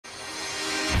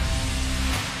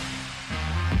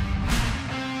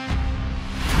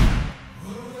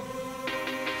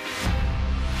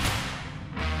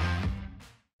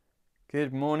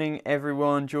Good morning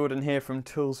everyone, Jordan here from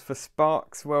Tools for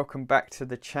Sparks. Welcome back to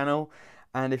the channel,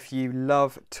 and if you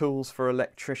love tools for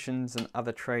electricians and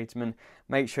other tradesmen,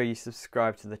 make sure you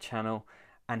subscribe to the channel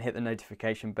and hit the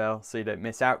notification bell so you don't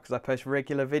miss out, because I post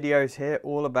regular videos here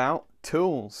all about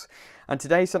tools. And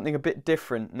today's something a bit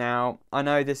different. Now, I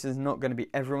know this is not going to be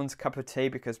everyone's cup of tea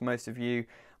because most of you,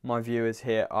 my viewers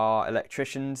here, are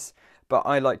electricians, but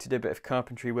I like to do a bit of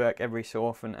carpentry work every so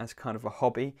often as kind of a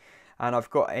hobby. And I've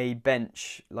got a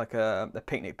bench, like a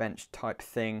picnic bench type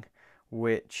thing,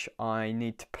 which I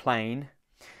need to plane.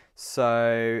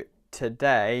 So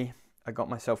today I got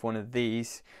myself one of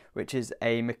these, which is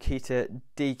a Makita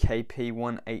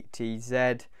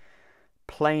DKP180z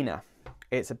planer.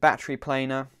 It's a battery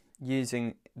planer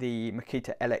using the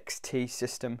Makita LXT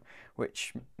system,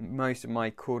 which most of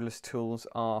my cordless tools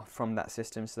are from that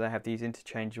system. So they have these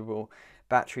interchangeable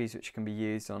batteries which can be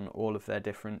used on all of their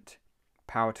different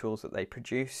power tools that they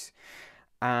produce,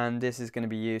 and this is going to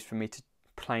be used for me to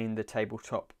plane the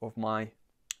tabletop of my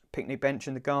picnic bench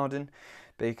in the garden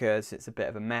because it's a bit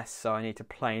of a mess, so I need to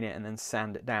plane it and then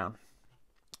sand it down.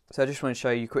 So I just want to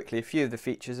show you quickly a few of the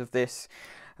features of this.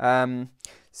 So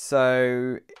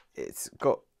it's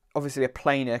got, obviously a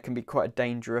planer can be quite a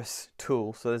dangerous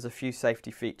tool, so there's a few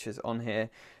safety features on here.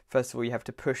 First of all, you have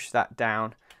to push that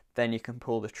down, then you can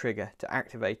pull the trigger to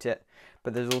activate it.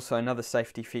 But there's also another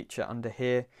safety feature under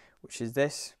here, which is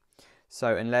this.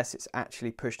 So unless it's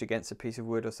actually pushed against a piece of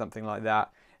wood or something like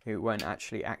that, it won't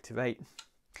actually activate.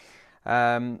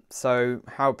 So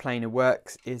how a planer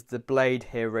works is the blade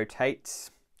here rotates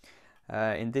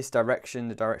in this direction,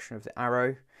 the direction of the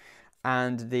arrow,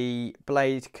 and the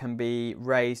blade can be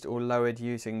raised or lowered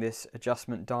using this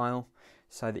adjustment dial,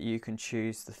 so that you can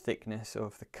choose the thickness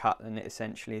of the cut, and it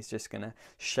essentially is just going to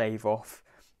shave off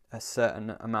a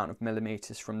certain amount of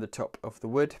millimeters from the top of the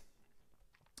wood.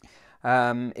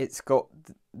 It's got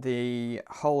the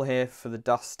hole here for the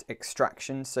dust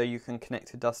extraction, so you can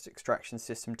connect a dust extraction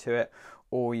system to it,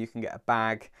 or you can get a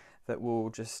bag that will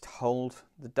just hold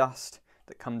the dust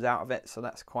that comes out of it, so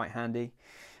that's quite handy.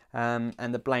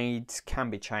 And the blades can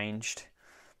be changed.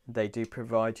 They do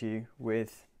provide you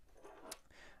with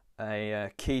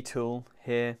a key tool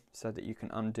here so that you can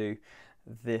undo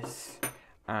this,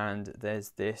 and there's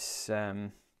this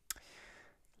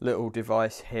little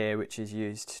device here which is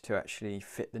used to actually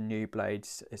fit the new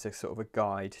blades. It's a sort of a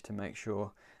guide to make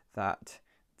sure that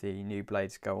the new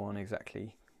blades go on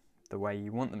exactly the way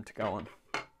you want them to go on.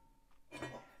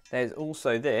 There's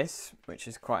also this, which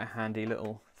is quite a handy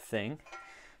little thing,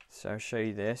 so I'll show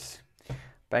you this.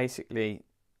 Basically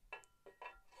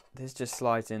this just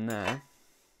slides in there,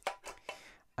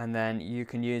 and then you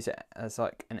can use it as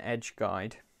like an edge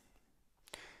guide.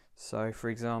 So for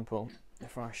example,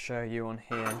 if I show you on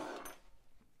here,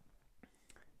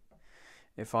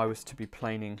 if I was to be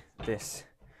planing this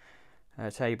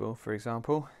table, for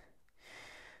example,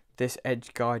 this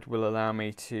edge guide will allow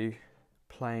me to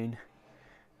plane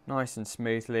nice and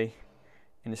smoothly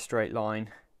in a straight line,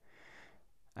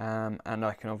 and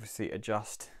I can obviously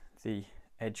adjust the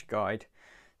edge guide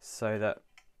so that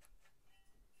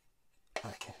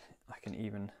I can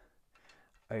even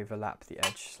overlap the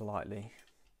edge slightly.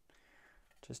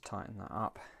 Just tighten that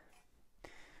up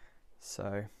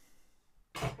so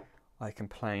I can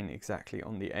plane exactly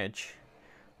on the edge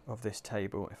of this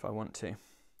table if I want to.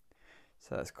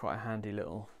 So that's quite a handy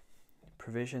little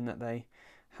provision that they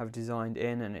have designed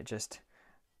in, and it just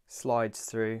slides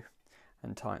through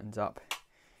and tightens up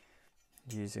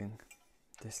using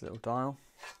this little dial,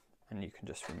 and you can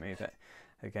just remove it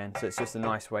again. So it's just a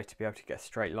nice way to be able to get a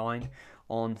straight line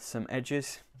on some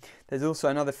edges. There's also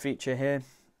another feature here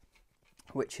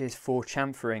which is for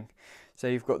chamfering. So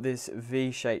you've got this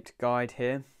V-shaped guide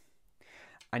here,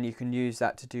 and you can use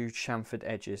that to do chamfered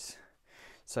edges.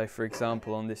 So for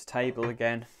example, on this table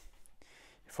again,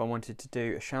 if I wanted to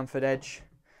do a chamfered edge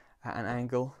at an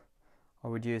angle, I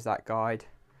would use that guide,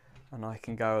 and I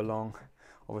can go along.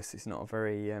 Obviously it's not a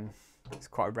very it's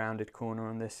quite a rounded corner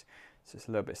on this, so it's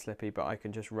a little bit slippy, but I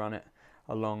can just run it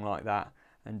along like that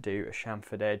and do a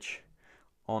chamfered edge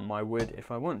on my wood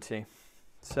if I want to.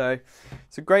 So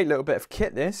it's a great little bit of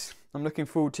kit, this. I'm looking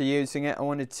forward to using it. I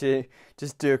wanted to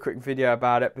just do a quick video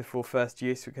about it before first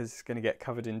use because it's going to get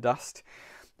covered in dust.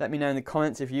 Let me know in the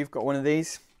comments if you've got one of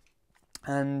these,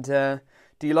 and do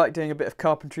you like doing a bit of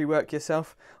carpentry work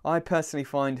yourself? I personally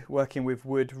find working with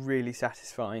wood really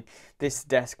satisfying. This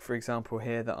desk, for example,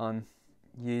 here that I'm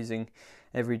using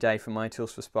every day for my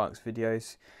Tools for Sparks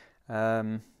videos,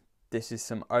 this is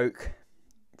some oak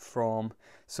from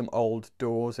some old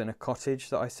doors in a cottage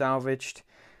that I salvaged,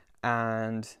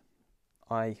 and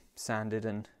I sanded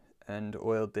and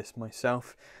oiled this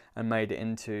myself, and made it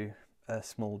into a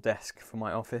small desk for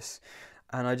my office.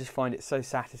 And I just find it so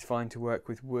satisfying to work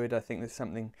with wood. I think there's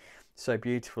something so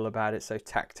beautiful about it, so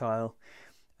tactile,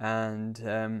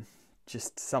 and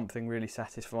just something really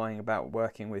satisfying about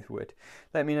working with wood.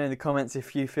 Let me know in the comments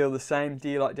if you feel the same. Do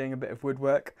you like doing a bit of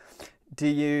woodwork? Do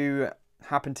you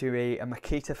happen to be a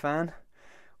Makita fan?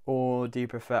 Or do you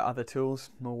prefer other tools,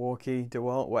 Milwaukee,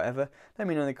 DeWalt, whatever? Let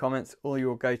me know in the comments all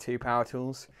your go-to power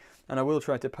tools. And I will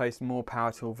try to post more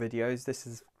power tool videos. This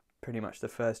is pretty much the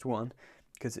first one,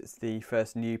 because it's the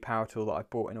first new power tool that I've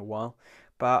bought in a while.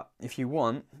 But if you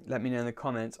want, let me know in the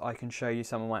comments. I can show you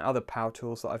some of my other power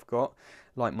tools that I've got,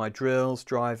 like my drills,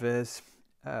 drivers,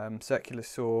 circular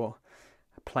saw,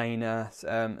 planer,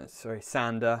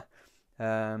 sander,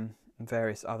 and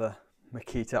various other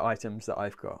Makita items that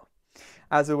I've got.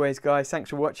 As always guys, thanks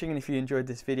for watching, and if you enjoyed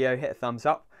this video, hit a thumbs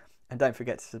up and don't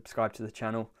forget to subscribe to the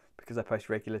channel, because I post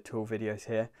regular tool videos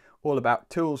here all about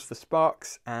tools for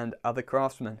sparks and other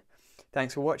craftsmen.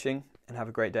 Thanks for watching and have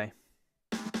a great day.